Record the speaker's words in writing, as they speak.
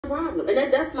problem?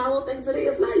 And that's my whole thing today.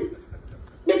 It's like,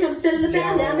 bitch, I'm still in the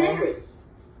family. I'm married.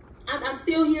 I'm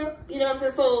still here. You know what I'm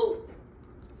saying? So,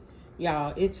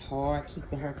 y'all, it's hard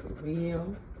keeping her for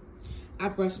real. I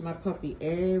brush my puppy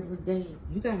every day.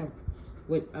 You gotta,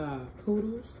 with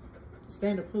poodles,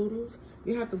 standard poodles,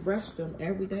 you have to brush them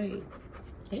every day.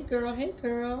 Hey girl, hey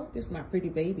girl. This is my pretty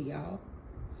baby, y'all.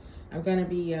 I'm gonna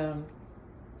be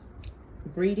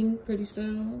breeding pretty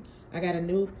soon. I got a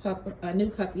new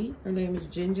puppy. Her name is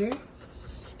Ginger.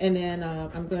 And then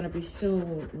I'm gonna be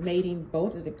soon mating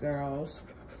both of the girls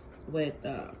with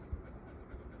a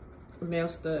male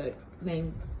stud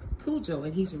named Cujo,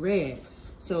 and he's red.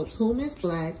 So Poom is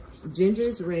black, Ginger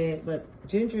is red, but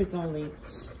Ginger is only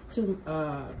 2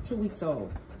 weeks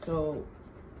old. So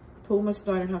Puma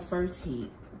started her first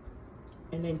heat,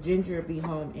 and then Ginger will be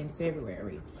home in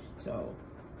February. So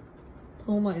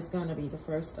Puma is gonna be the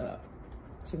first up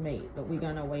to mate, but we're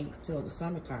gonna wait till the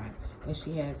summertime when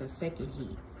she has a second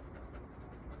heat.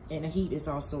 And a heat is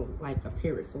also like a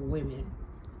period for women.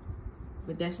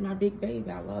 But that's my big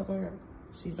baby. I love her.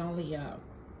 She's only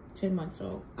 10 months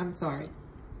old. I'm sorry.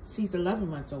 She's 11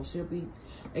 months old. She'll be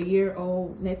a year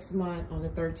old next month on the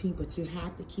 13th, but you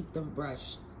have to keep them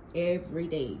brushed every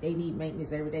day. They need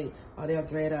maintenance every day or they'll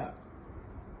dread up,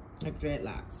 like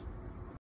dreadlocks.